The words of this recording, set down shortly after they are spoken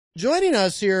Joining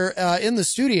us here in the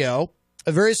studio,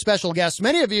 a very special guest.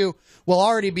 Many of you will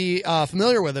already be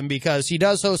familiar with him because he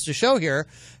does host a show here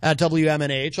at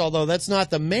WMNH, although that's not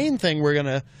the main thing we're going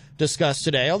to discuss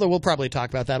today, although we'll probably talk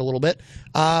about that a little bit.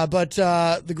 But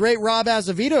the great Rob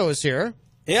Azevedo is here.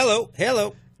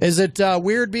 Hello. Is it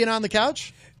weird being on the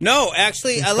couch? No,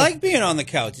 actually, I like being on the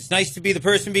couch. It's nice to be the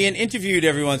person being interviewed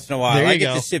every once in a while. I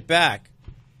get to sit back.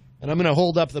 And I'm going to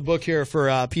hold up the book here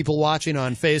for people watching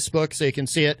on Facebook so you can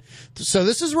see it. So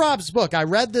this is Rob's book. I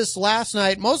read this last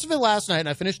night, most of it last night, and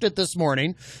I finished it this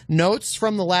morning. Notes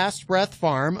from the Last Breath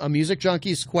Farm, A Music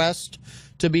Junkie's Quest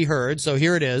to Be Heard. So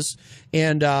here it is.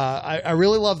 And I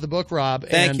really love the book, Rob.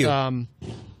 Thank you.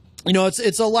 You know,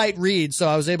 it's a light read, so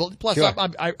I was able. Plus, sure.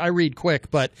 I read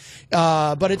quick, but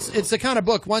it's the kind of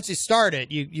book. Once you start it,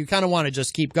 you kind of want to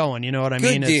just keep going. You know what I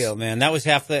mean? Good deal, man. That was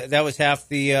half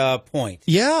the point.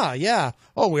 Yeah.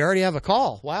 Oh, we already have a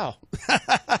call. Wow.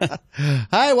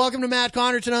 Hi, welcome to Matt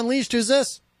Connarton Unleashed. Who's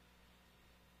this?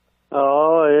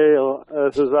 Oh, hey,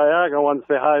 this is Zach. I want to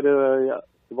say hi to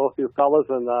both you fellas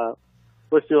and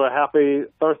wish you a happy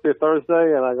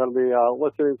Thursday. And I'm going to be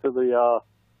listening to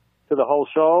the whole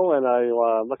show, and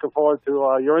I'm looking forward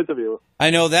to your interview. I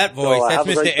know that voice. So, that's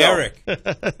Mr. Eric.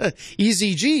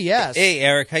 Easy G, yes. Hey,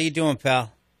 Eric, how you doing,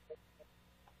 pal?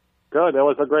 Good. That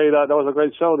was a great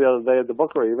show the other day at the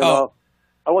Bookery. Even though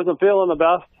I wasn't feeling the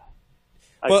best,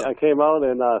 I came out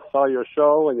and saw your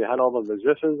show, and you had all the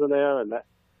musicians in there, and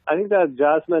I think that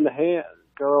Jasmine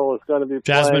girl is going to be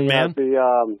playing at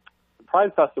the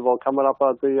Pride Festival coming up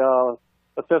at the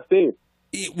 15th.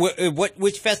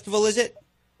 Which festival is it?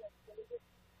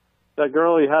 That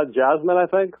girl you had, Jasmine, I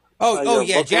think.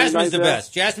 Yeah, Jasmine's the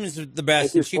best. Jasmine's the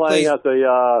best. She's playing at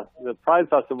the Pride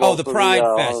Festival. Oh, the Pride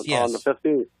Fest, yes. On the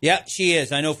 15th. Yeah, she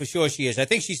is. I know for sure she is. I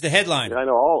think she's the headliner. Yeah, I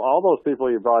know all those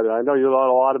people you brought in. I know you brought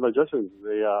a lot of magicians.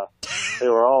 They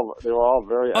were all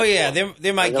very. Oh excellent. yeah,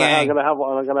 they're my gang. I'm gonna have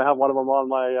one of them on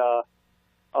my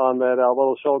on that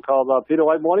little show called Peter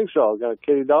White Morning Show.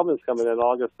 Katie Dobbins coming in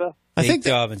August 5th. I think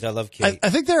Dobbins. I love Katie. I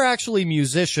think they're actually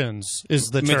musicians.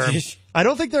 Is the term? I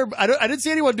don't think they're. I didn't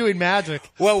see anyone doing magic.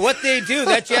 Well, what they do,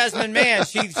 that Jasmine man,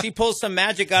 she pulls some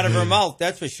magic out of her mouth.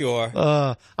 That's for sure.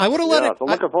 I would have let it. So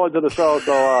looking forward to the show.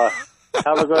 So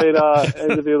have a great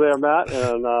interview there, Matt,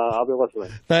 and I'll be listening.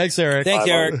 Thanks, Eric. Thanks,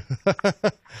 Eric.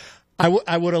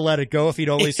 I would have let it go if he'd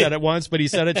only said it once, but he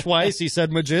said it twice. He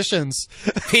said magicians.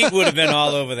 Pete would have been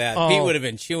all over that. Pete would have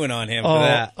been chewing on him for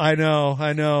that. I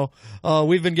know.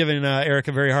 We've been giving Eric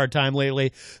a very hard time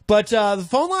lately. But the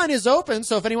phone line is open,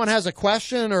 so if anyone has a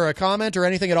question or a comment or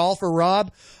anything at all for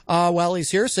Rob while he's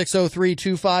here,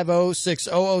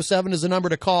 603-250-6007 is the number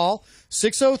to call.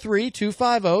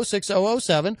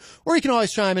 603-250-6007. Or you can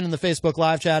always chime in the Facebook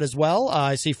live chat as well.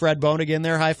 I see Fred Bonig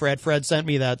there. Hi, Fred. Fred sent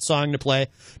me that song to play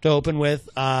to open with.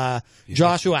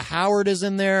 Joshua Howard is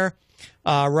in there.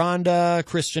 Rhonda,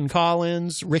 Christian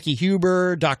Collins, Ricky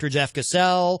Huber, Dr. Jeff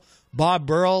Cassell, Bob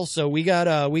Burrell. So we got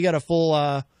a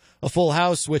full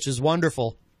house, which is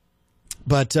wonderful.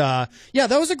 But yeah,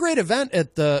 that was a great event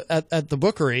at the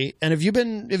Bookery. And have you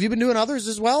been doing others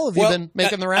as well? Have you been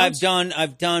making the rounds?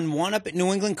 I've done one up at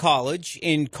New England College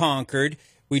in Concord.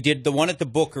 We did the one at the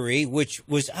Bookery, which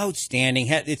was outstanding.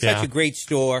 It's such a great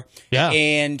store. Yeah.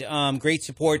 And great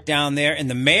support down there. And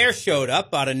the mayor showed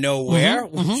up out of nowhere,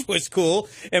 which was cool.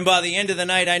 And by the end of the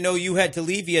night, I know you had to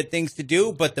leave. You had things to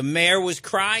do. But the mayor was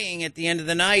crying at the end of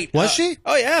the night. Was she?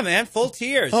 Oh, yeah, man. Full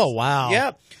tears. Oh, wow.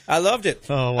 Yeah. I loved it.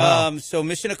 Oh, wow. So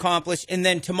mission accomplished. And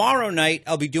then tomorrow night,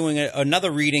 I'll be doing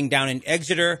another reading down in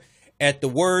Exeter at the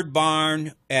Word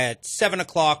Barn at 7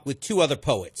 o'clock with two other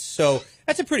poets. So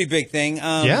that's a pretty big thing.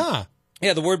 Yeah,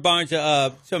 the Word Barn's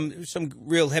some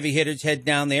real heavy hitters head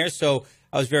down there. So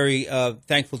I was very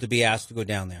thankful to be asked to go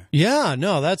down there. Yeah,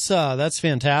 no, that's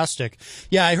fantastic.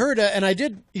 Yeah, I heard, and I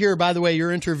did hear, by the way,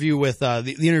 your interview with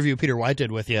the interview Peter White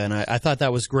did with you, and I thought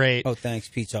that was great. Oh, thanks.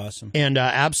 Pete's awesome. And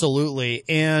absolutely.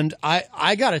 And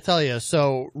I got to tell you,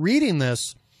 so reading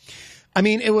this, I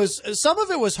mean, some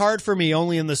of it was hard for me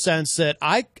only in the sense that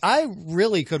I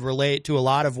really could relate to a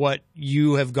lot of what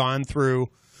you have gone through.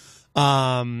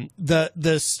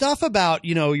 The stuff about,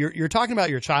 you're talking about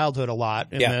your childhood a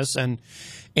lot in this, and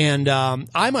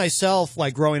I myself,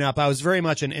 like growing up, I was very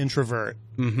much an introvert,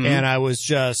 and I was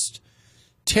just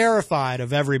terrified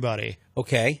of everybody.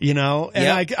 Okay.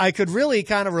 And I could really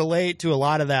kind of relate to a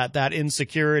lot of that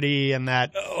insecurity and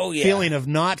that feeling of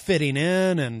not fitting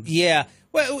in. And yeah.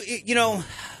 Well,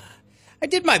 I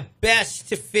did my best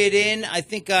to fit in. I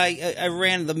think I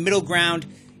ran the middle ground.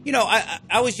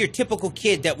 I was your typical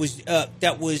kid that was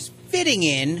fitting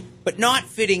in, but not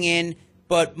fitting in,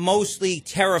 but mostly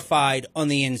terrified on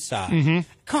the inside. Mm-hmm.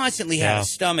 Constantly had a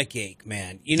stomach ache,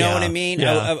 man. You know what I mean?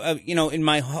 Yeah. In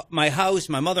my house,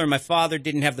 my mother and my father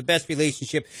didn't have the best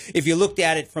relationship. If you looked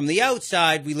at it from the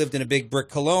outside, we lived in a big brick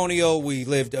colonial. We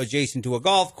lived adjacent to a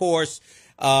golf course.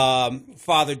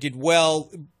 Father did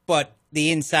well, but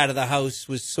the inside of the house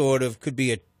was could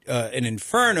be an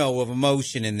inferno of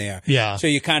emotion in there. Yeah. So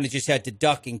you kind of just had to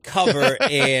duck and cover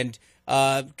and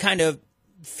kind of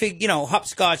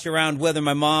hopscotch around whether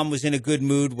my mom was in a good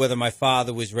mood, whether my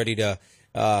father was ready to,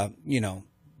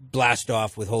 blast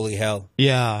off with holy hell.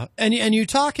 Yeah. And you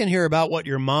talk in here about what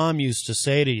your mom used to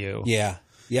say to you. Yeah.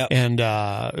 Yep. And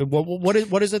what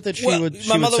is it that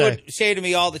my mother would say to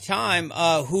me all the time,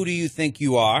 who do you think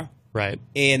you are? Right.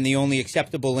 And the only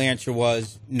acceptable answer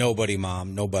was, nobody,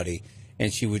 Mom, nobody.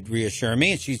 And she would reassure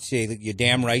me, and she'd say, you're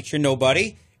damn right, you're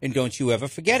nobody, and don't you ever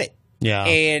forget it. Yeah.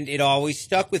 And it always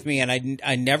stuck with me, and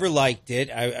I never liked it.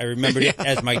 I remembered it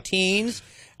as my teens.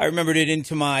 I remembered it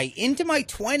into my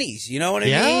 20s. You know what I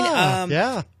mean?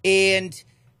 Yeah. And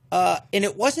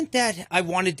it wasn't that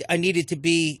I needed to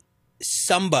be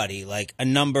somebody like a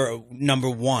number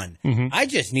one. Mm-hmm. I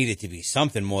just needed to be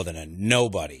something more than a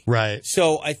nobody. Right.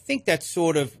 So I think that's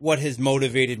sort of what has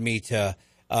motivated me to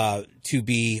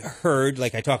be heard.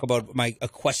 Like I talk about a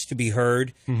quest to be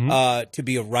heard, mm-hmm. To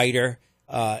be a writer.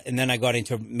 And then I got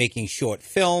into making short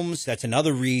films. That's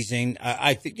another reason.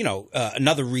 I think,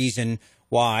 another reason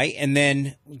why. And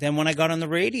then when I got on the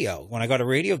radio, when I got a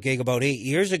radio gig about 8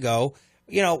 years ago,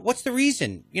 what's the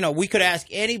reason? We could ask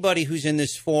anybody who's in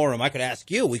this forum. I could ask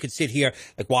you. We could sit here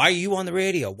like, why are you on the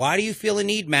radio? Why do you feel a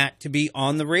need, Matt, to be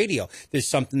on the radio? There's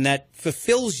something that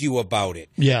fulfills you about it.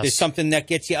 Yes. There's something that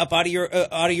gets you up out of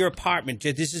your apartment.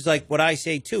 This is like what I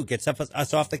say too. Gets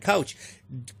us off the couch.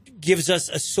 Gives us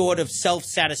a sort of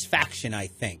self-satisfaction, I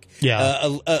think.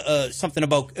 Yeah. Something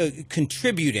about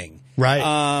contributing.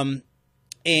 Right.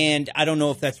 And I don't know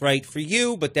if that's right for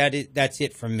you, but that's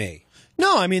it for me.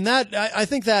 No, I mean, I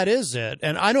think that is it.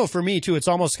 And I know for me, too, it's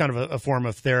almost kind of a form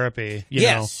of therapy, you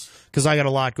know, because I got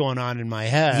a lot going on in my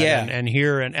head and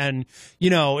here. And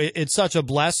it's such a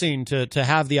blessing to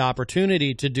have the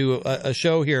opportunity to do a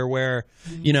show here where,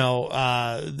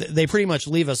 they pretty much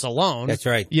leave us alone. That's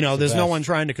right. There's no one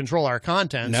trying to control our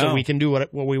content, so we can do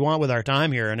what we want with our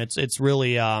time here. And it's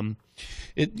really,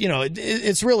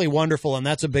 it's really wonderful. And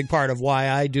that's a big part of why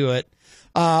I do it.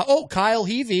 Kyle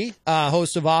Heavey,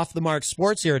 host of Off the Mark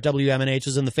Sports here at WMNH,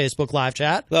 is in the Facebook live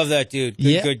chat. Love that dude.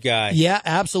 Good guy. Yeah,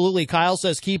 absolutely. Kyle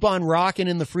says, keep on rocking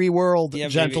in the free world,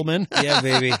 gentlemen. Baby. Yeah,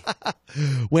 baby.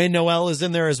 Wayne Noel is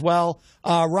in there as well.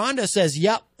 Rhonda says,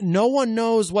 yep, no one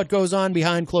knows what goes on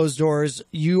behind closed doors.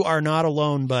 You are not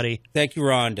alone, buddy. Thank you,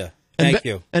 Rhonda. Thank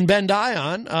you. And Ben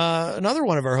Dion, another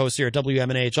one of our hosts here at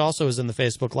WMNH, also is in the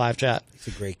Facebook live chat. He's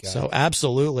a great guy. So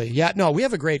absolutely. Yeah, no, we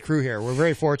have a great crew here. We're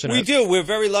very fortunate. We do. We're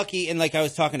very lucky. And like I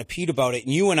was talking to Pete about it,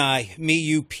 and you and I, me,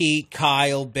 you, Pete,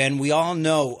 Kyle, Ben, we all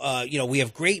know, we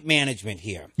have great management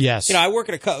here. Yes. I work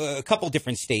at a couple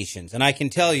different stations, and I can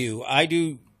tell you,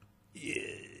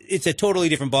 it's a totally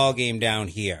different ballgame down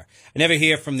here. I never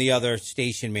hear from the other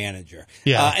station manager.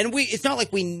 Yeah. And it's not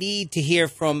like we need to hear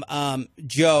from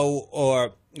Joe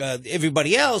or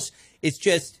everybody else. It's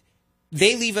just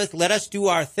they let us do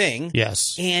our thing.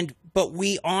 Yes. But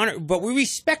we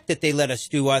respect that they let us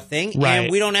do our thing, right.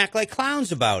 And we don't act like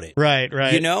clowns about it. Right.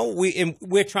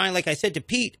 We're trying, like I said to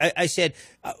Pete, I said,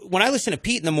 when I listen to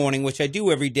Pete in the morning, which I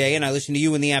do every day, and I listen to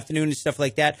you in the afternoon and stuff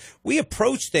like that, we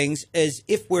approach things as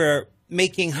if we're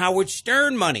making Howard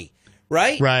Stern money,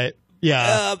 right? Right.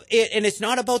 Yeah. And it's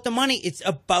not about the money. It's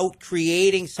about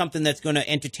creating something that's going to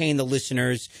entertain the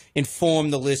listeners,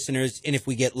 inform the listeners, and if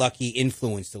we get lucky,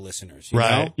 influence the listeners. You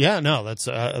know? Yeah, no, that's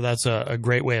a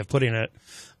great way of putting it.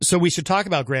 So we should talk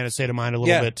about Granite State of Mind a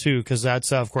little bit, too, because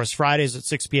that's, of course, Fridays at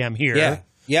 6 p.m. here. Yeah.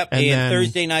 Yep. And then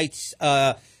Thursday nights,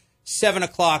 7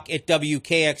 o'clock at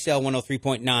WKXL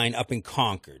 103.9 up in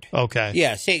Concord. Okay.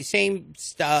 Yeah, same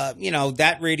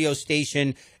that radio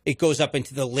station, it goes up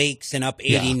into the lakes and up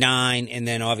 89, and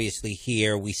then obviously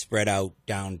here we spread out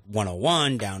down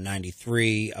 101, down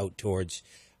 93, out towards,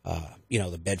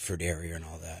 the Bedford area and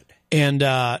all that. And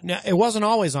it wasn't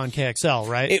always on KXL,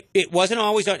 right? It wasn't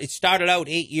always on. It started out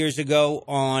 8 years ago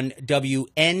on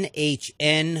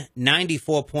WNHN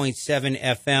 94.7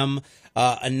 FM,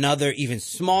 another even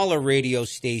smaller radio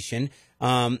station.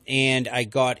 And I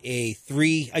got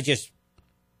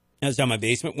I was down my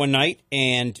basement one night,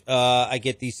 and I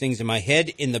get these things in my head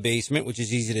in the basement, which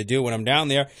is easy to do when I'm down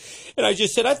there. And I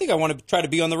just said, I think I want to try to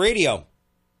be on the radio.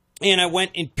 And I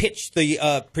went and pitched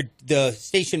the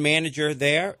station manager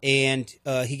there, and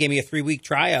he gave me a 3-week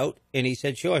tryout. And he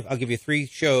said, sure, I'll give you 3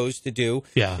 shows to do.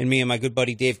 Yeah. And me and my good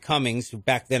buddy Dave Cummings, who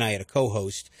back then I had a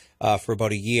co-host for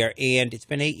about a year. And it's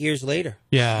been 8 years later.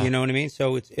 Yeah. You know what I mean?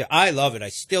 So I love it. I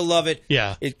still love it.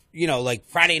 Yeah. Like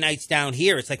Friday nights down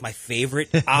here, it's like my favorite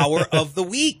hour of the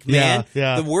week, man.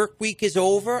 Yeah. The work week is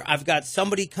over. I've got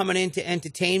somebody coming in to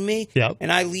entertain me. Yep.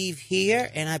 And I leave here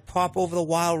and I pop over the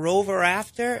Wild Rover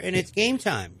after, and it's game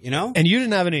time, And you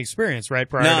didn't have any experience, right?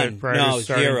 Prior None. to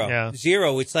starting? Zero. Yeah.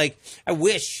 Zero. It's like, I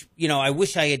wish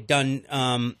I had done,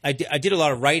 I did a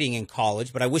lot of writing in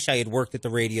college, but I wish I had worked at the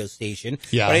radio station.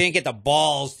 Yeah. But I didn't get the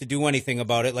balls to do anything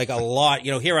about it, like a lot.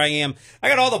 Here I am. I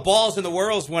got all the balls in the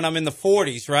world when I'm in the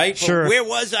 40s, right? Sure. But where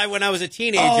was I when I was a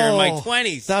teenager in my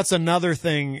 20s? That's another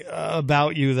thing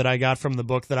about you that I got from the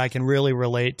book that I can really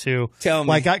relate to. Tell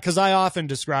me. Because I often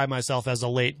describe myself as a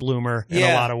late bloomer in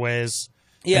a lot of ways.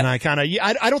 Yeah. And I kind of,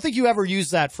 I don't think you ever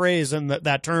used that phrase and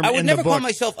that term in the book. I would never call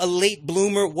myself a late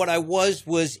bloomer. What I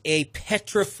was a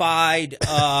petrified,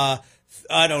 I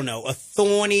don't know, a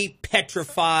thorny,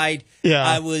 petrified. Yeah.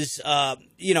 I was,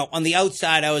 on the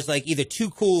outside, I was like either too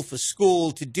cool for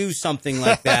school to do something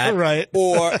like that. Right.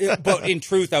 But in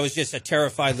truth, I was just a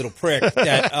terrified little prick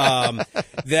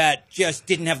that just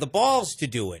didn't have the balls to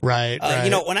do it. Right.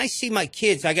 When I see my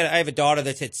kids, I have a daughter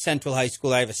that's at Central High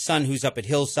School. I have a son who's up at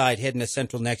Hillside heading to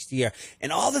Central next year.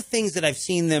 And all the things that I've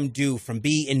seen them do, from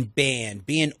be in band,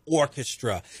 be in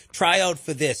orchestra, try out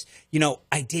for this,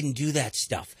 I didn't do that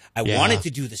stuff. I wanted to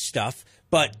do the stuff,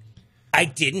 but I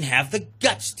didn't have the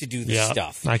guts to do the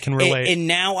stuff. I can relate. And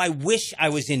now I wish I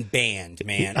was in band,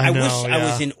 man. I wish I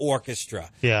was in orchestra.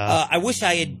 Yeah. I wish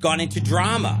I had gone into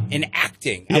drama and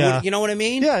acting. Yeah. You know what I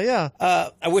mean? Yeah.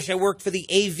 I wish I worked for the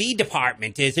AV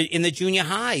department in the junior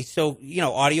high. So,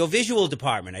 audiovisual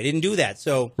department. I didn't do that.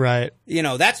 So, right.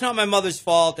 That's not my mother's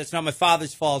fault. That's not my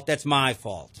father's fault. That's my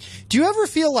fault. Do you ever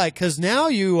feel like, because now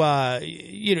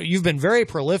you've been very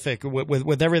prolific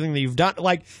with everything that you've done.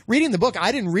 Like reading the book,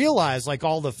 I didn't realize like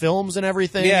all the films and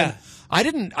everything. Yeah.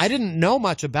 And I didn't know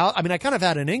much about, I kind of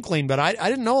had an inkling, but I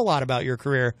didn't know a lot about your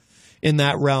career in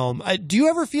that realm. Do you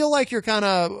ever feel like you're kind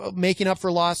of making up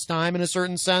for lost time in a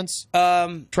certain sense?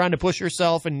 Trying to push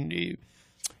yourself and...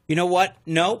 You know what?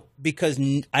 No, because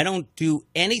I don't do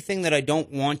anything that I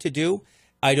don't want to do.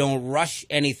 I don't rush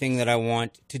anything that I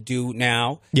want to do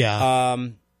now. Yeah.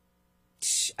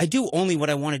 I do only what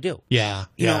I want to do. Yeah.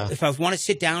 If I want to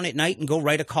sit down at night and go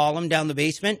write a column down the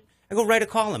basement, I go write a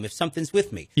column if something's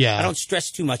with me. Yeah. I don't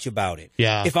stress too much about it.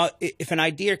 Yeah. If an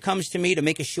idea comes to me to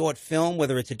make a short film,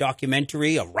 whether it's a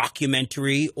documentary, a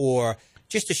rockumentary, or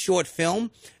just a short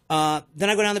film, then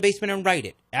I go down the basement and write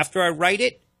it. After I write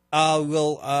it,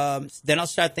 then I'll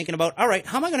start thinking about, all right,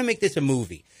 how am I going to make this a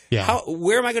movie? Yeah.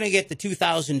 Where am I going to get the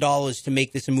 $2,000 to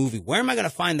make this a movie? Where am I going to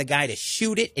find the guy to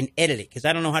shoot it and edit it? Because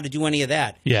I don't know how to do any of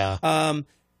that. Yeah.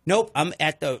 Nope. I'm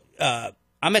at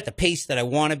the pace that I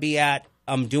want to be at.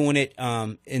 I'm doing it.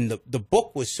 And the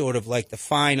book was sort of like the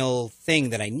final thing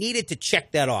that I needed to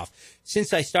check that off.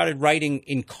 Since I started writing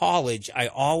in college, I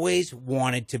always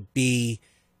wanted to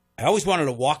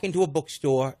walk into a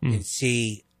bookstore and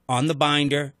see on the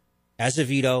binder,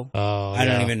 Azevedo. Oh, I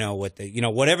don't even know what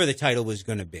whatever the title was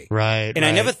going to be. Right. And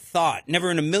I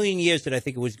never in a million years did I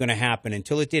think it was going to happen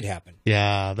until it did happen.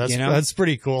 Yeah. That's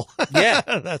pretty cool. Yeah.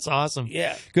 That's awesome.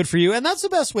 Yeah. Good for you. And that's the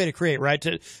best way to create, right?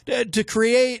 To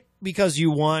create because you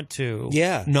want to.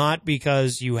 Yeah. Not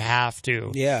because you have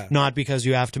to. Yeah. Not because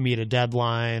you have to meet a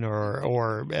deadline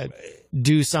or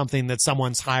do something that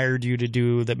someone's hired you to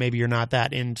do that maybe you're not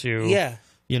that into. Yeah.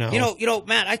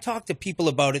 Matt, I talk to people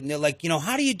about it, and they're like,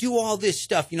 how do you do all this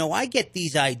stuff? I get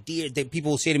these ideas that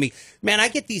people will say to me, man, I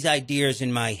get these ideas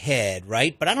in my head,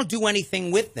 right? But I don't do anything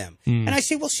with them. And I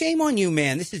say, well, shame on you,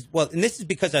 man. This is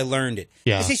because I learned it.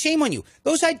 Yeah. I say, shame on you.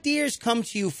 Those ideas come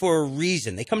to you for a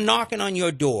reason. They come knocking on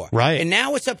your door. Right. And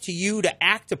now it's up to you to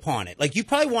act upon it. Like, you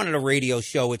probably wanted a radio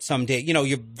show at some day.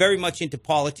 You're very much into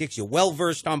politics. You're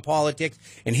well-versed on politics.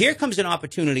 And here comes an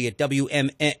opportunity at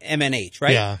WMNH,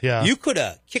 right? Yeah, yeah. You could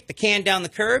have kicked the can down the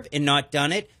curb and not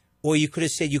done it, or you could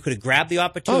have said you could have grabbed the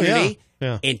opportunity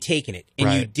and taken it,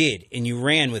 and you did, and you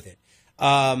ran with it.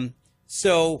 Not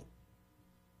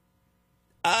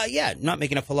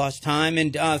making up for lost time.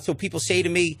 And so people say to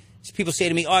me,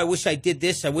 oh, I wish I did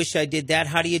this, I wish I did that.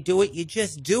 How do you do it? You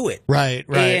just do it. Right.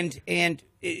 And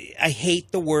I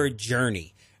hate the word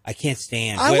journey. I can't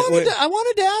stand. I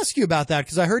wanted to ask you about that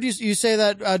because I heard you say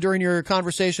that during your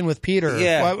conversation with Peter.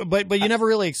 Yeah, but you never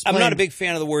really explained. I'm not a big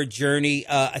fan of the word journey.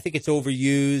 I think it's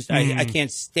overused. I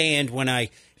can't stand when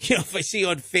if I see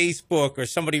on Facebook or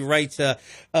somebody writes,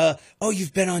 oh,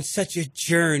 you've been on such a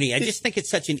journey. I just think it's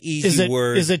such an easy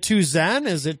word. Is it too zen?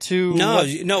 Is it too? No,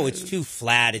 it's too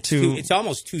flat. It's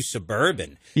almost too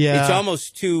suburban. Yeah. It's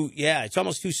almost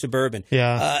too suburban.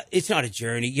 Yeah. It's not a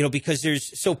journey, because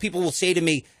so people will say to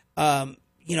me,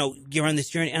 you're on this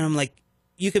journey. And I'm like,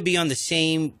 you could be on the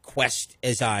same quest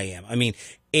as I am. I mean,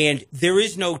 and there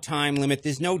is no time limit.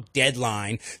 There's no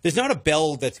deadline. There's not a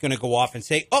bell that's going to go off and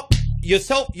say, oh, you're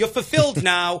fulfilled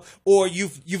now, or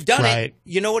you've done it.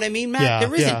 You know what I mean, Matt? Yeah,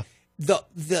 there isn't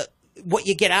the what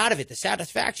you get out of it, the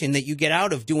satisfaction that you get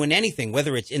out of doing anything,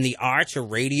 whether it's in the arts or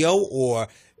radio or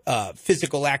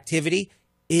physical activity,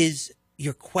 is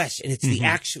your quest, and it's the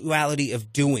actuality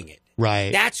of doing it.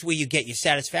 Right. That's where you get your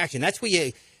satisfaction. That's where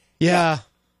you. Yeah.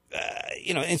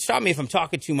 And stop me if I'm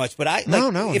talking too much, but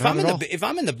if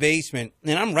I'm in the basement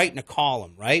and I'm writing a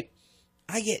column, right?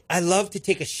 I love to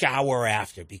take a shower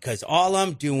after, because all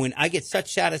I'm doing, I get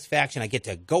such satisfaction. I get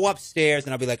to go upstairs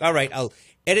and I'll be like, all right, I'll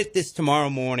edit this tomorrow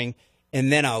morning,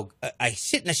 and then I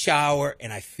sit in the shower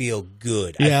and I feel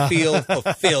good. Yeah. I feel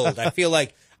fulfilled. I feel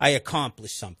like I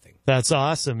accomplished something. That's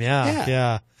awesome.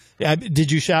 Yeah.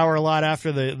 Did you shower a lot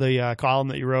after the column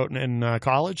that you wrote in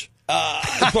college?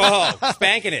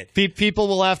 Spanking it. People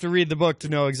will have to read the book to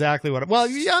know exactly what. Well,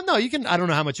 yeah, no, you can. I don't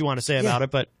know how much you want to say about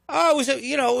it, but it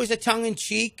was a tongue in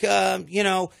cheek.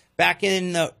 Back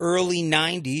in the early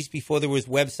 '90s, before there was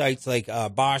websites like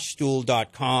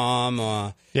Barstool.com.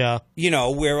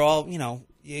 Where all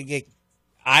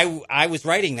I was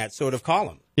writing that sort of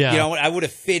column. Yeah. I would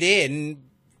have fit in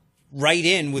right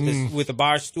in with the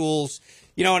Barstools.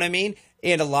 You know what I mean?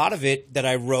 And a lot of it that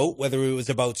I wrote, whether it was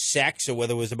about sex or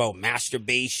whether it was about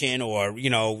masturbation or,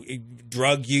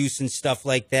 drug use and stuff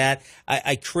like that,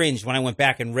 I cringed when I went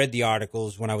back and read the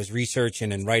articles when I was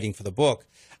researching and writing for the book.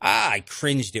 I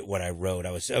cringed at what I wrote.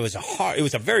 It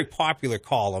was a very popular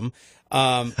column,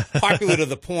 popular to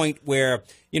the point where,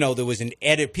 there was an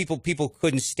edit. People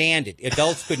couldn't stand it.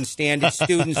 Adults couldn't stand it.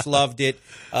 Students loved it.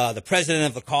 The president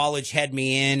of the college had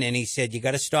me in and he said, you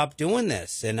got to stop doing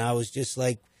this. And I was just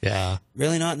like,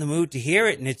 really not in the mood to hear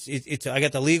it. And it's I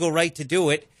got the legal right to do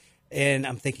it. And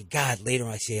I'm thinking, God, later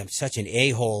I say I'm such an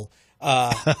a-hole.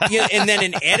 And then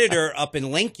an editor up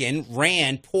in Lincoln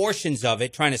ran portions of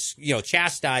it trying to,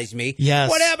 chastise me. Yes.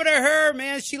 What happened to her,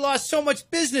 man? She lost so much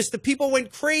business. The people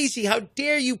went crazy. How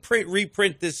dare you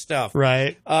reprint this stuff?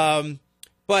 Right. So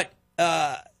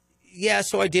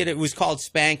I did. It was called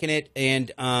Spanking It.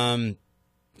 And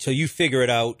so you figure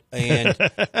it out. And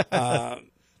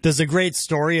there's a great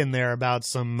story in there about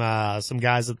some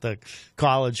guys at the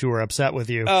college who were upset with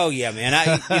you. Oh yeah, man.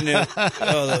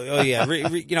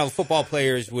 Football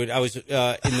players would. I was in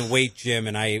the weight gym,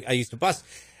 and I used to bust.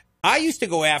 I used to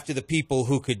go after the people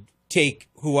who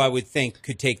I would think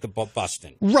could take the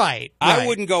busting. Right. I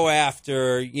wouldn't go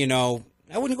after.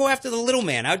 I wouldn't go after the little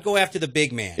man. I would go after the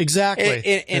big man.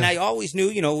 Exactly. And I always knew,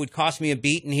 it would cost me a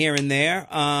beating here and there,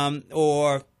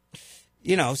 or.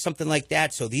 Something like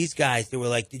that. So these guys, they were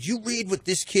like, did you read what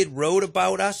this kid wrote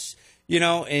about us?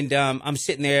 And I'm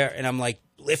sitting there and I'm like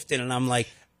lifting and I'm like,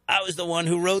 I was the one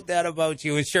who wrote that about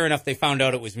you. And sure enough, they found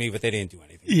out it was me, but they didn't do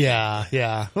anything.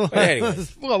 Yeah. But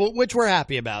anyways. Well, which we're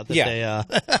happy about.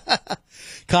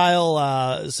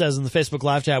 Kyle says in the Facebook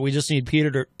live chat, we just need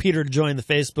Peter to join the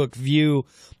Facebook view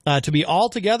to be all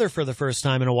together for the first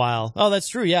time in a while. Oh, that's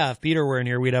true. Yeah, if Peter were in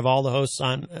here, we'd have all the hosts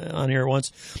on here at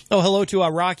once. Oh, hello to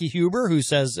Rocky Huber, who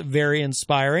says very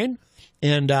inspiring.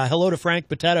 And hello to Frank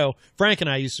Potato. Frank and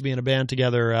I used to be in a band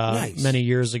together many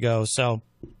years ago, so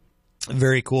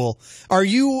very cool. Are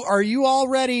you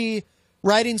already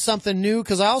writing something new?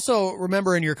 Because I also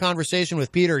remember in your conversation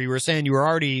with Peter, you were saying you were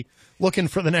already looking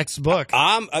for the next book.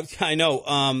 I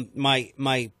know.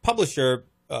 My publisher,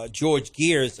 George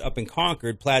Gears up in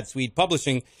Concord, Plaid Swede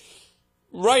Publishing,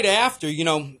 right after,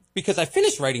 because I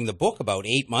finished writing the book about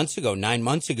 9 months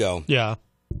ago. Yeah.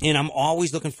 And I'm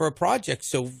always looking for a project.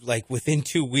 So, like, within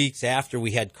 2 weeks after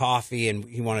we had coffee and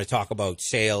he wanted to talk about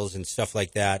sales and stuff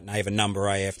like that, and I have a number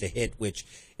I have to hit, which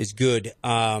is good.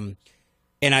 And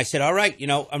I said, all right,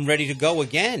 I'm ready to go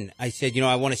again. I said,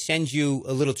 I want to send you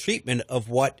a little treatment of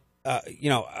what, I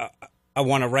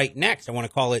want to write next. I want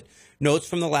to call it Notes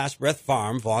from the Last Breath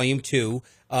Farm, Volume 2,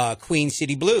 Queen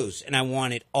City Blues. And I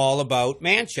want it all about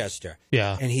Manchester.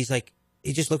 Yeah. And he's like,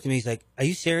 he just looked at me. He's like, are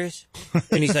you serious?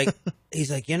 And he's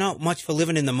like, you're not much for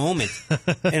living in the moment.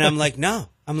 And I'm like, no.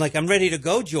 I'm like, I'm ready to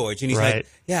go, George. And he's like,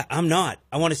 yeah, I'm not.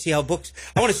 I want to see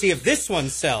if this one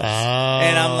sells. Oh,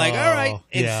 and I'm like, all right.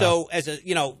 And so as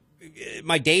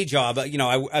my day job,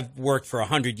 I've worked for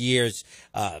 100 years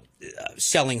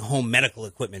selling home medical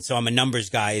equipment. So I'm a numbers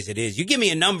guy as it is. You give me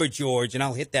a number, George, and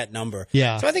I'll hit that number.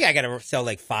 Yeah. So I think I got to sell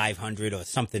like 500 or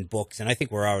something books. And I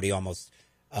think we're already almost,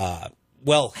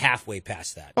 halfway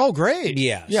past that. Oh, great.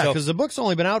 Yeah. Yeah, because the book's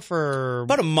only been out for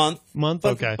about a month.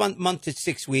 Okay. Month to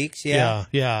 6 weeks. Yeah.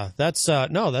 Yeah. That's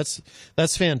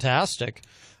fantastic.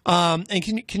 And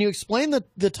can you explain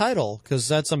the title?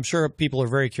 Because I'm sure people are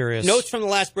very curious. Notes from the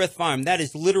Last Breath Farm. That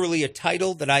is literally a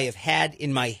title that I have had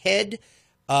in my head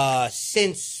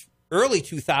since early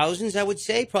 2000s, I would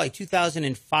say, probably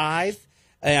 2005.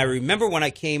 And I remember when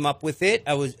I came up with it.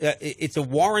 It's a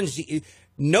Warren Z.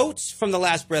 Notes from the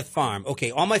Last Breath Farm.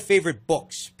 Okay, all my favorite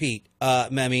books, Pete.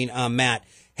 Matt.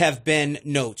 Have been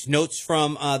notes. Notes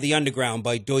from The Underground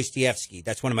by Dostoevsky.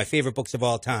 That's one of my favorite books of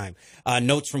all time.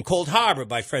 Notes from Cold Harbor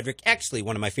by Frederick Exley,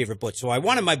 one of my favorite books. So I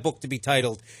wanted my book to be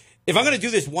titled, if I'm going to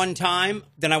do this one time,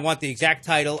 then I want the exact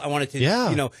title. I want it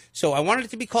to, so I wanted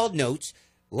it to be called Notes.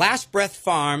 Last Breath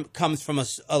Farm comes from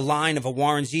a line of a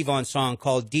Warren Zevon song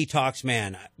called Detox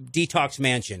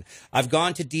Mansion. I've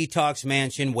gone to Detox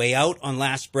Mansion way out on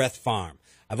Last Breath Farm.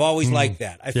 I've always liked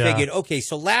that. I figured, okay,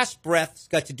 so last breath's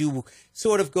got to do,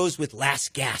 sort of goes with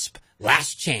last gasp,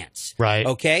 last chance. Right.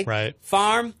 Okay? Right.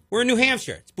 Farm, we're in New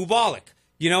Hampshire. It's bubolic.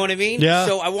 You know what I mean? Yeah.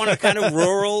 So I want a kind of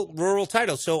rural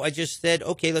title. So I just said,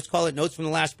 okay, let's call it Notes from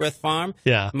the Last Breath Farm.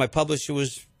 Yeah. My publisher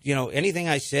was, anything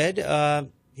I said,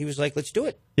 he was like, let's do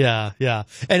it. Yeah, yeah.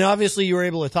 And obviously you were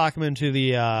able to talk him into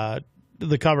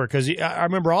the cover, because I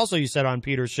remember also you said on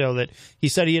Peter's show that he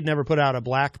said he had never put out a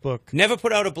black book. Never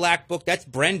put out a black book. That's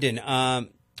Brendan.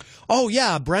 Oh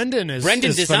yeah, Brendan is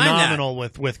phenomenal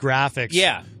with graphics.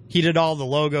 Yeah, he did all the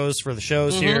logos for the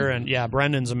shows here, and yeah,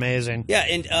 Brendan's amazing. Yeah,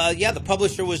 and the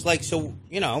publisher was like, so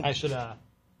I should I'll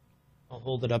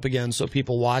hold it up again so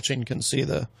people watching can see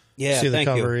the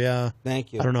cover. You. Yeah,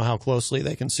 thank you. I don't know how closely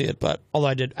they can see it, but although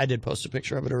I did post a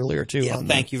picture of it earlier too. Yeah,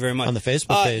 thank you very much on the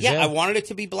Facebook page. I wanted it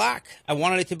to be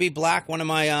black. One of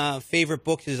my favorite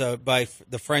books is by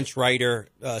the French writer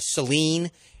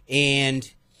Celine,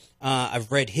 and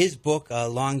I've read his book. I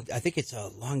think it's a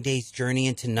Long Day's Journey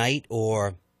into Night,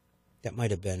 or that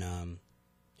might have been.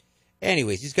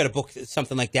 Anyways, he's got a book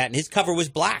something like that, and his cover was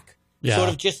black, sort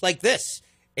of just like this,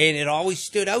 and it always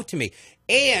stood out to me.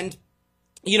 And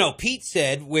Pete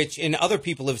said, and other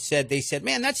people have said, they said,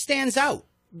 man, that stands out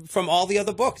from all the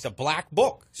other books, a black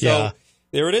book. So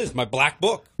there it is, my black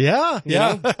book. Yeah,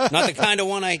 yeah. Not the kind of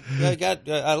one I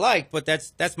like, but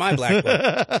that's my black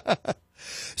book.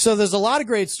 So there's a lot of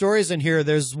great stories in here.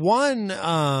 There's one,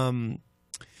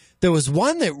 there was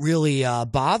one that really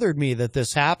bothered me that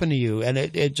this happened to you. And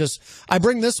it just, I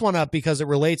bring this one up because it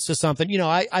relates to something.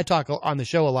 I talk on the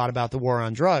show a lot about the war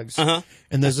on drugs.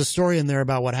 And there's a story in there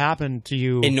about what happened to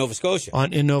you in Nova Scotia.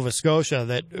 In Nova Scotia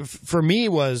that for me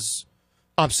was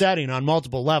upsetting on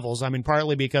multiple levels. I mean,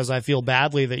 partly because I feel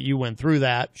badly that you went through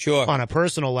that on a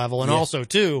personal level. And also,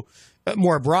 too,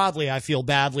 more broadly, I feel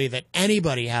badly that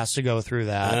anybody has to go through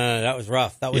that. That was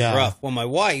rough. Rough. Well, my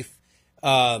wife,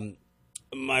 our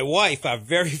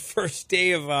very first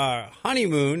day of our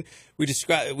honeymoon, we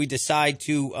decide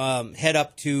to head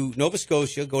up to Nova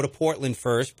Scotia, go to Portland,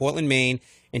 Maine,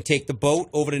 and take the boat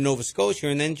over to Nova Scotia,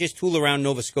 and then just tool around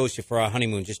Nova Scotia for our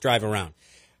honeymoon, just drive around.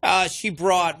 She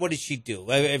brought, what did she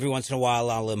do? Every once in a while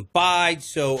I'll imbibe,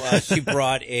 so she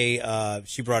brought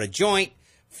a joint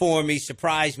for me,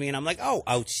 surprised me, and I'm like, oh,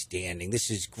 outstanding.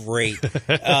 This is great.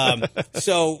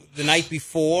 So the night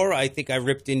before, I think I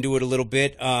ripped into it a little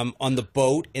bit on the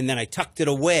boat, and then I tucked it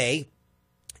away,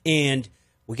 and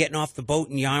we're getting off the boat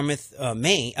in Yarmouth,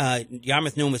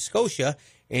 Nova Scotia,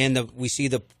 and we see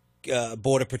the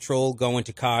Border Patrol going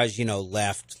to cars,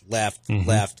 left,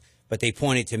 but they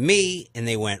pointed to me, and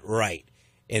they went right.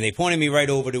 And they pointed me right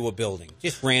over to a building,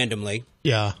 just randomly.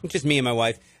 Yeah. Just me and my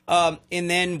wife. And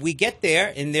then we get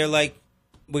there, and they're like,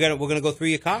 we're gonna go through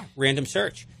your car, random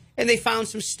search. And they found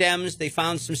some stems, they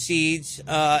found some seeds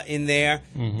in there.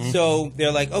 So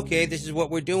they're like, okay, this is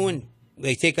what we're doing.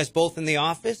 They take us both in the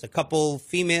office, a couple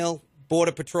female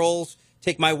border patrols,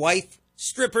 take my wife,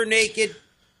 strip her naked,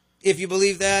 if you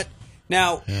believe that.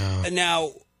 Now,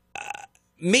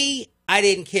 me, I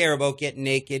didn't care about getting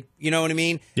naked. You know what I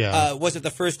mean? Yeah. It wasn't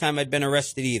the first time I'd been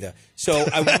arrested either. So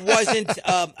I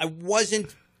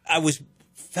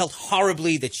felt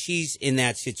horribly that she's in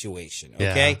that situation.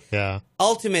 Okay. Yeah.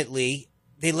 Ultimately,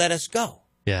 they let us go.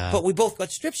 Yeah. But we both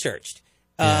got strip searched.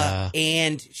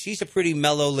 And she's a pretty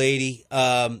mellow lady,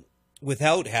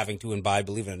 without having to imbibe,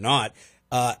 believe it or not.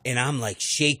 And I'm like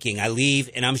shaking. I leave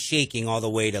and I'm shaking all the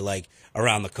way to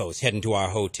around the coast, heading to our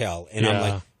hotel. And I'm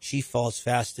like, she falls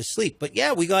fast asleep. But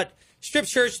yeah, we got strip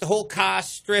searched the whole car,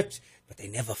 stripped. But they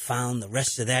never found the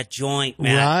rest of that joint,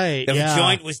 man. Right, the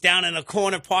joint was down in a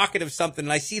corner pocket of something,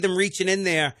 and I see them reaching in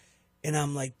there, and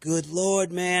I'm like, good Lord,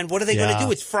 man, what are they going to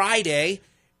do? It's Friday.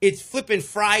 It's flipping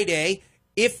Friday.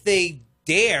 If they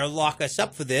dare lock us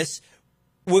up for this,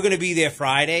 we're going to be there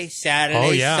Friday,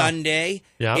 Saturday, Sunday,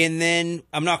 and then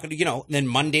I'm not going to, then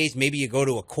Mondays, maybe you go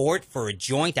to a court for a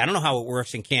joint. I don't know how it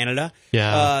works in Canada.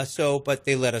 Yeah. But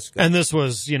they let us go. And this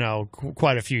was,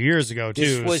 quite a few years ago,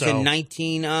 too. This was in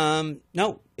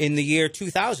in the year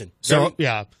 2000. So,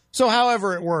 So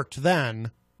however it worked then,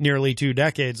 nearly 2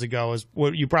 decades ago, is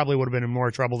what you probably would have been in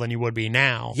more trouble than you would be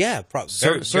now. Yeah, probably.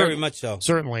 Very much so.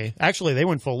 Certainly. Actually, they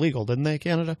went full legal, didn't they,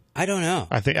 Canada? I don't know.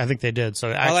 I think they did. So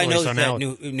all I know is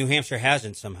that New Hampshire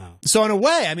hasn't somehow. So in a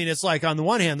way, I mean, it's like on the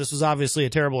one hand, this was obviously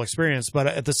a terrible experience, but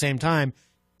at the same time,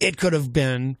 it could have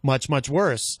been much, much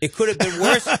worse. It could have been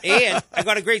worse, and I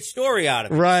got a great story out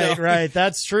of it. Right.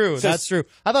 That's true. That's true.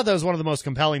 I thought that was one of the most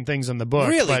compelling things in the book.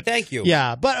 Really? Thank you.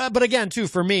 Yeah, but again, too,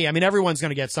 for me, I mean, everyone's going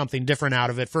to get something different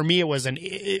out of it. For me, it was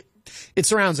it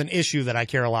surrounds an issue that I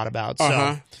care a lot about.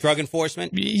 So. Drug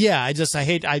enforcement? Yeah,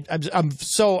 I'm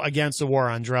so against the war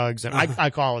on drugs, and I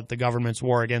call it the government's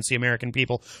war against the American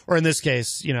people, or in this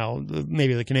case,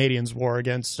 maybe the Canadians' war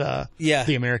against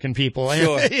the American people.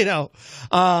 Sure.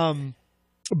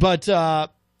 But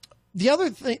the other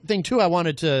thing too I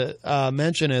wanted to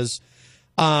mention is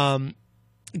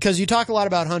because you talk a lot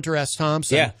about Hunter S.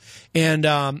 Thompson, and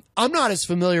I'm not as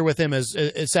familiar with him as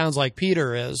it sounds like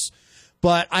Peter is.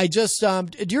 But I just,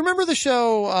 do you remember the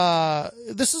show?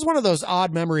 This is one of those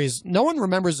odd memories. No one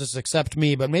remembers this except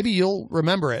me, but maybe you'll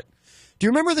remember it. Do you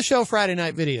remember the show Friday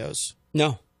Night Videos?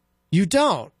 No. You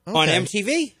don't? Okay. On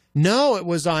MTV? No, it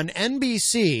was on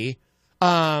NBC.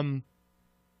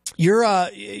 You're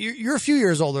a few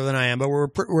years older than I am, but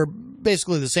we're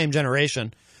basically the same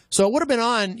generation. So it would have been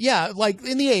on, like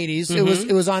in the 80s. Mm-hmm.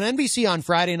 It was on NBC on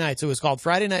Friday nights. It was called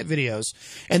Friday Night Videos.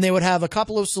 And they would have a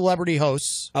couple of celebrity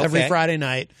hosts every Friday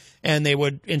night, and they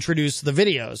would introduce the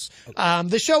videos.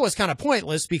 The show was kind of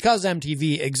pointless because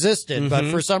MTV existed, but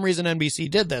for some reason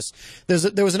NBC did this.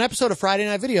 There was an episode of Friday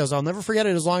Night Videos. I'll never forget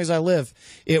it as long as I live.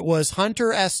 It was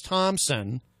Hunter S.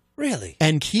 Thompson. Really?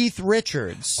 And Keith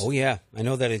Richards. Oh, yeah. I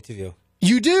know that interview.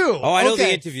 You do? Oh, I know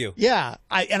the interview. Yeah.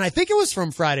 I think it was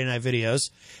from Friday Night Videos.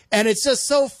 And it's just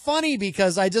so funny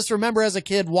because I just remember as a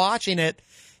kid watching it,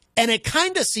 and it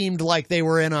kind of seemed like they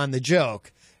were in on the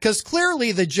joke. Because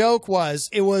clearly the joke was,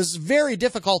 it was very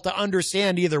difficult to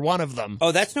understand either one of them.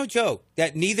 Oh, that's no joke.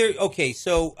 Okay,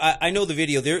 so I know the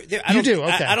video. You do?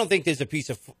 Okay. I don't think there's a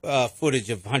piece of footage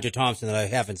of Hunter Thompson that I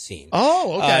haven't seen.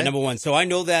 Oh, okay. Number one. So I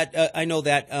know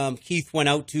that Keith went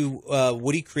out to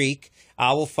Woody Creek,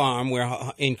 Owl Farm,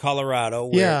 in Colorado.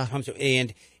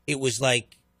 And it was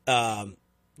like,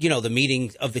 the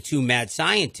meeting of the two mad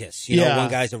scientists. One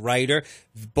guy's a writer,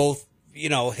 both,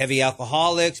 heavy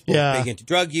alcoholics, both big into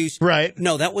drug use. Right.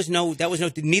 No,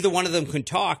 neither one of them could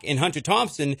talk. And Hunter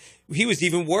Thompson, he was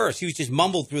even worse. He was just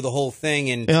mumbled through the whole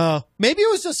thing. And maybe it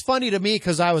was just funny to me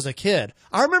because I was a kid.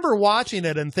 I remember watching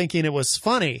it and thinking it was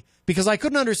funny because I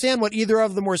couldn't understand what either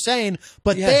of them were saying,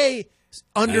 but they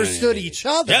understood each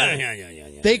other.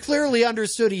 Yeah. They clearly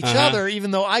understood each other,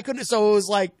 even though I couldn't. So it was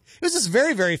just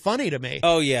very, very funny to me.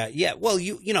 Oh, yeah. Well,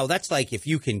 that's like if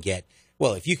you could get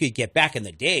back in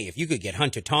the day, if you could get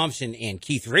Hunter Thompson and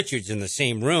Keith Richards in the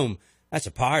same room, that's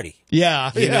a party.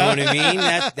 Yeah. You know what I mean?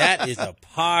 That is a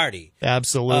party.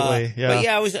 Absolutely. But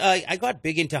I got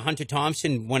big into Hunter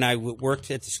Thompson when I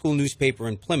worked at the school newspaper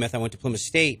in Plymouth. I went to Plymouth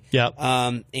State. Yep.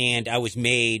 And I was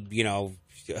made,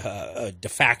 a de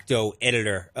facto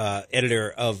editor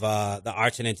of the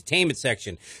arts and entertainment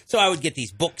section. So I would get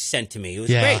these books sent to me. It was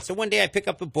great. So one day I pick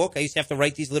up a book. I used to have to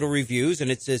write these little reviews, and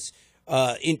it's this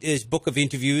book of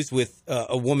interviews with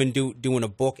a woman doing a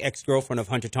book. Ex-girlfriend of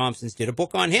Hunter Thompson's did a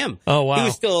book on him. Oh, wow. He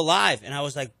was still alive. And I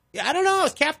was like, I don't know. I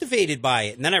was captivated by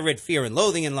it. And then I read Fear and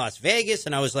Loathing in Las Vegas,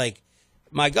 and I was like,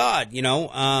 my God,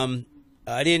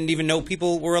 I didn't even know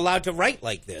people were allowed to write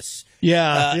like this.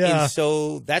 Yeah. And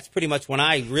so that's pretty much when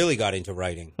I really got into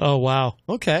writing. Oh, wow.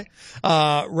 Okay.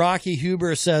 Rocky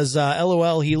Huber says,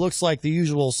 LOL, he looks like the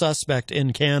usual suspect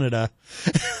in Canada.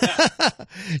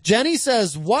 Jenny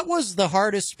says, what was the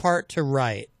hardest part to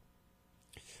write?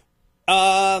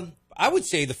 I would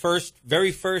say the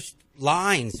very first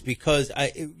lines, because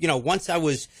once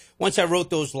I wrote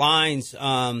those lines,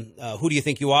 who do you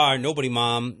think you are? Nobody,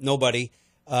 Mom. Nobody.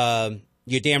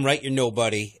 You're damn right you're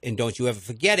nobody, and don't you ever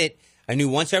forget it. I knew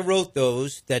once I wrote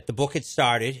those that the book had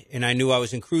started, and I knew I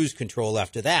was in cruise control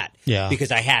after that. Yeah.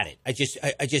 Because I had it. I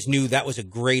just knew that was a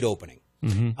great opening.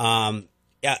 Mm-hmm.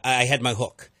 I had my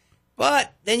hook.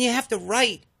 But then you have to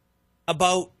write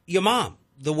about your mom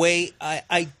the way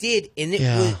I did, and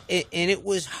it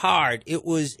was hard. It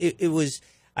was.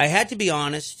 I had to be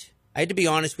honest. I had to be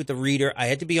honest with the reader. I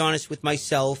had to be honest with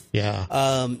myself.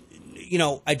 Yeah. You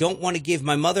know, I don't want to give.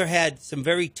 My mother had some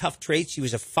very tough traits. She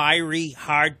was a fiery,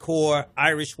 hardcore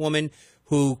Irish woman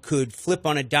who could flip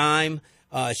on a dime.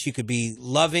 She could be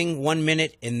loving one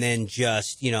minute and then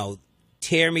just, you know,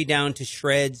 tear me down to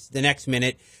shreds the next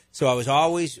minute. So I was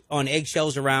always on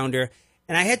eggshells around her.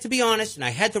 And I had to be honest, and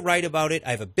I had to write about it.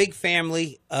 I have a big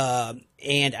family,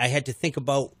 and I had to think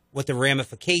about what the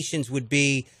ramifications would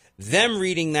be. Them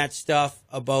reading that stuff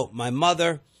about my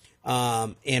mother,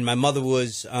 and my mother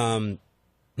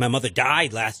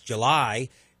died last July.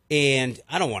 And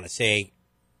I don't want to say,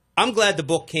 I'm glad the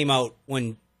book came out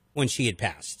when she had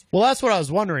passed. Well, that's what I was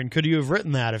wondering. Could you have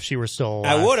written that if she were still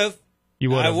alive? I would have. You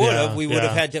would have. I would have.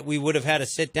 Yeah, we would have had a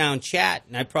sit down chat,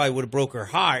 and I probably would have broke her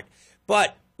heart.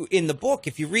 But in the book,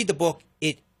 if you read the book,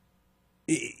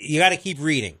 you got to keep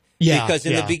reading. Yeah, because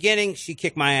in the beginning, she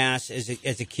kicked my ass as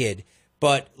a kid.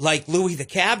 But like Louis, the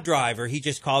cab driver, he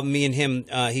just called me and him.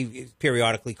 He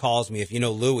periodically calls me. If you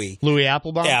know Louis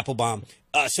Applebaum. Applebaum.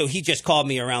 So he just called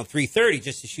me around 3:30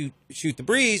 just to shoot the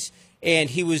breeze, and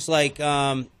he was like,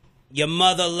 "Your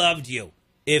mother loved you.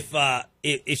 If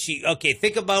she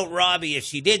think about Robbie. If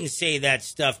she didn't say that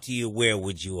stuff to you, where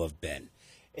would you have been?"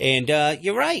 And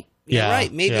you're right. You're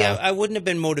right. Maybe I wouldn't have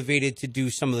been motivated to do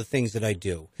some of the things that I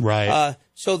do. Right.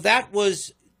 So that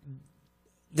was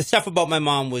the stuff about my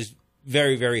mom was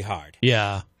very, very hard.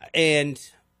 Yeah. And,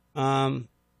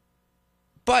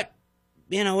 but,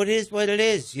 you know, it is what it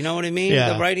is. You know what I mean?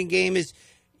 Yeah. The writing game is,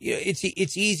 you know,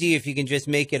 it's easy if you can just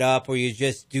make it up or you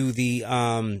just do the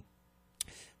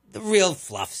real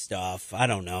fluff stuff. I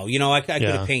don't know. You know, I could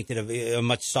have painted a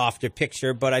much softer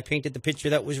picture, but I painted the picture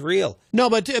that was real. No,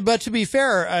 but to be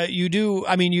fair, you do.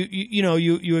 I mean,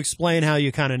 you explain how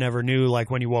you kind of never knew,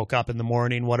 like when you woke up in the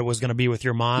morning, what it was going to be with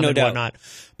your mom and whatnot.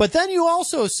 But then you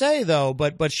also say, though,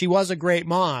 but she was a great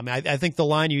mom. I think the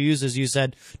line you use is you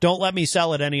said, "Don't let me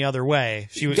sell it any other way."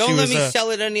 Don't let me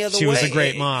sell it any other way. She was a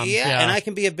great mom. Yeah, and I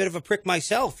can be a bit of a prick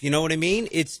myself. You know what I mean?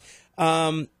 It's.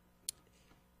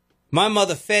 My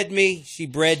mother fed me. She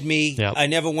bred me. Yep. I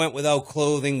never went without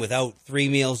clothing, without 3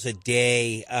 meals a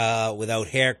day, without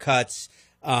haircuts,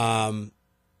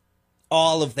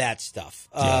 all of that stuff.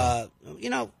 You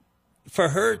know, for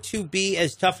her to be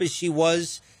as tough as she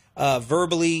was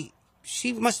verbally,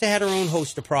 she must have had her own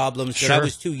host of problems that I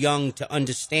was too young to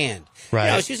understand. Right.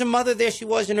 You know, she's a mother there. She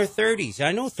was in her 30s.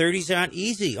 I know 30s aren't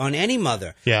easy on any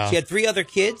mother. Yeah. She had 3 other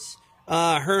kids.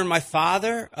 Her and my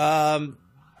father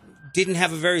didn't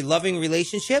have a very loving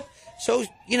relationship. So,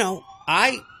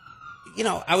 I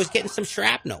was getting some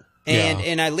shrapnel.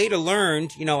 And I later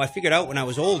learned, I figured out when I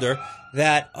was older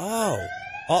that,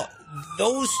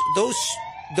 those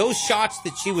shots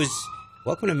that she was,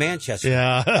 welcome to Manchester.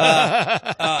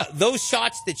 Yeah. Those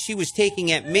shots that she was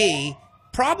taking at me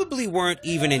probably weren't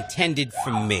even intended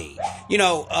for me.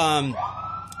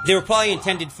 They were probably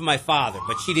intended for my father,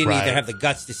 but she didn't either have the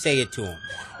guts to say it to him.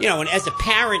 And as a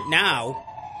parent now,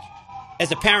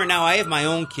 I have my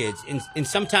own kids, and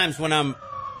sometimes when I'm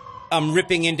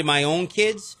ripping into my own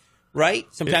kids, right?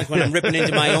 Sometimes when I'm ripping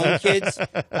into my own kids,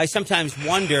 I sometimes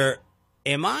wonder,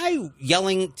 am I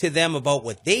yelling to them about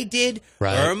what they did, or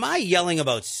am I yelling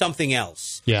about something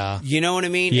else? Yeah. You know what I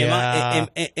mean? Yeah.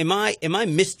 Am I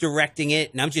misdirecting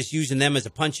it, and I'm just using them as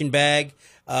a punching bag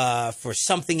for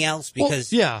something else?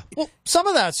 Because well, some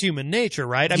of that's human nature,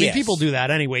 right? I mean, people do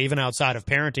that anyway, even outside of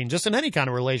parenting. Just in any kind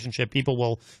of relationship, people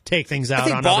will take things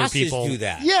out on other people. I think bosses do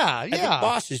that. Yeah. I think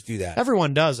bosses do that.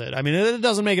 Everyone does it. I mean, it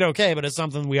doesn't make it okay, but it's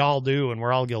something we all do, and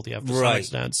we're all guilty of to some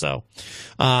extent. So,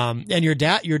 and your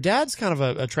dad's kind of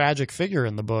a tragic figure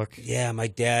in the book. Yeah, my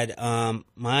dad.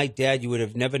 You would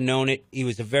have never known it. He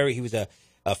was a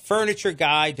furniture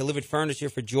guy, delivered furniture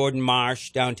for Jordan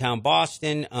Marsh downtown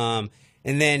Boston.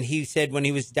 And then he said when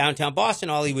he was downtown Boston,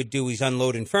 all he would do is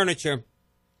unloading furniture.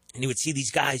 And he would see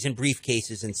these guys in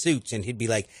briefcases and suits, and he'd be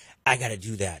like, I got to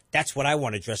do that. That's what I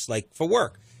want to dress like for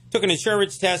work. Took an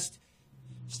insurance test,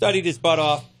 studied his butt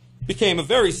off, became a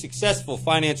very successful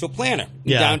financial planner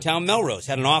in downtown Melrose.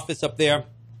 Had an office up there.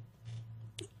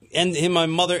 And him and my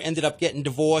mother ended up getting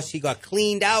divorced. He got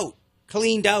cleaned out.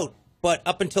 But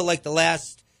up until like the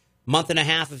last month and a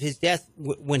half of his death,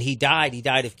 when he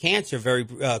died of cancer very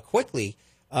quickly.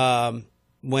 When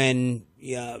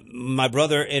my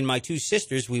brother and my 2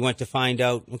 sisters, we went to find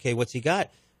out, okay, what's he got?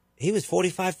 He was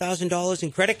 $45,000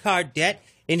 in credit card debt,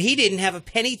 and he didn't have a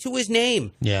penny to his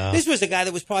name. Yeah. This was a guy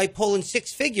that was probably pulling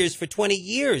 6 figures for 20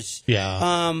 years.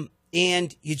 Yeah.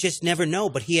 And you just never know.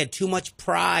 But he had too much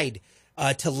pride.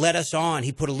 to let us on.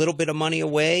 He put a little bit of money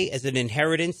away as an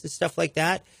inheritance and stuff like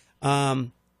that.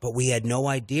 But we had no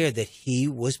idea that he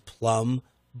was plumb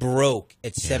broke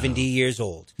at 70 years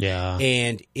old. Yeah.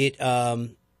 And it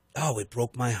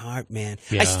broke my heart, man.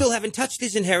 Yeah. I still haven't touched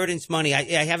his inheritance money.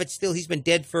 I have it still. He's been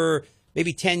dead for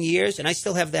maybe 10 years, and I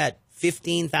still have that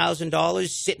 $15,000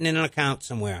 sitting in an account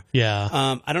somewhere.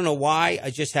 Yeah. I don't know why.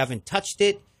 I just haven't touched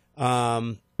it.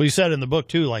 Well, you said in the book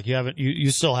too, like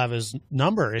you still have his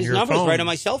number in your phone. His number's right on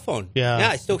my cell phone. Yeah. Yeah,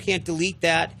 I still can't delete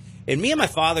that. And me and my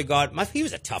father he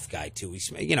was a tough guy too.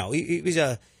 He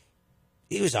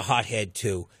was a hothead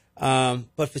too.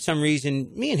 But for some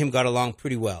reason, me and him got along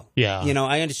pretty well. Yeah.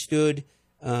 I understood.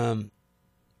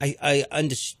 I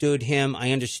understood him.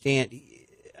 I understand.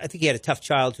 I think he had a tough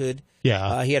childhood.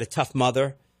 Yeah. He had a tough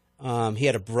mother. He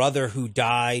had a brother who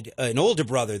died, an older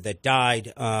brother that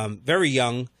died very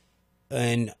young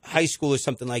in high school or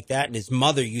something like that. And his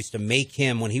mother used to make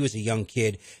him, when he was a young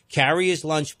kid, carry his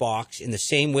lunchbox in the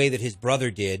same way that his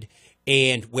brother did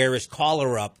and wear his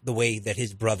collar up the way that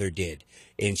his brother did.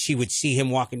 And she would see him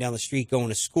walking down the street going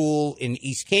to school in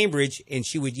East Cambridge, and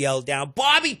she would yell down,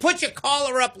 "Bobby, put your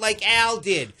collar up like Al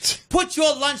did. Put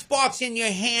your lunchbox in your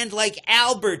hand like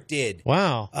Albert did."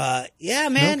 Wow. Yeah,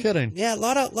 man. No kidding. Yeah, a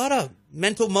lot of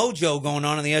mental mojo going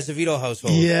on in the Azevedo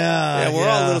household. Yeah. We're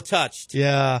all a little touched.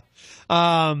 Yeah.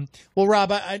 Well,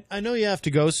 Rob, I know you have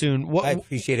to go soon. I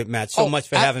appreciate it, Matt, so much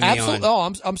for having me on.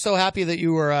 Oh, I'm so happy that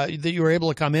you were able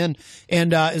to come in.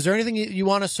 And is there anything you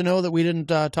want us to know that we didn't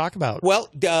talk about? Well,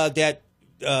 that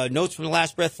Notes from the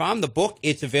Last Breath Farm, the book,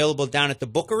 it's available down at the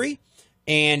Bookery,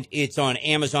 and it's on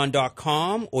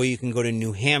Amazon.com, or you can go to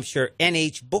New Hampshire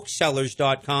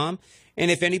NHBooksellers.com. And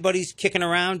if anybody's kicking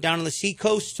around down on the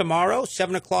Seacoast tomorrow,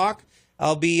 7 o'clock,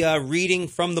 I'll be reading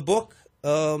from the book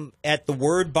at the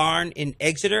Word Barn in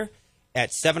Exeter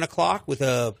at 7 o'clock with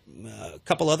a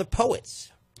couple other poets.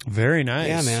 Very nice.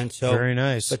 Yeah, man. So, very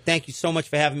nice. But thank you so much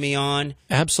for having me on.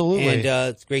 Absolutely. And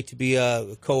it's great to be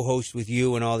a co-host with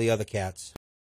you and all the other cats.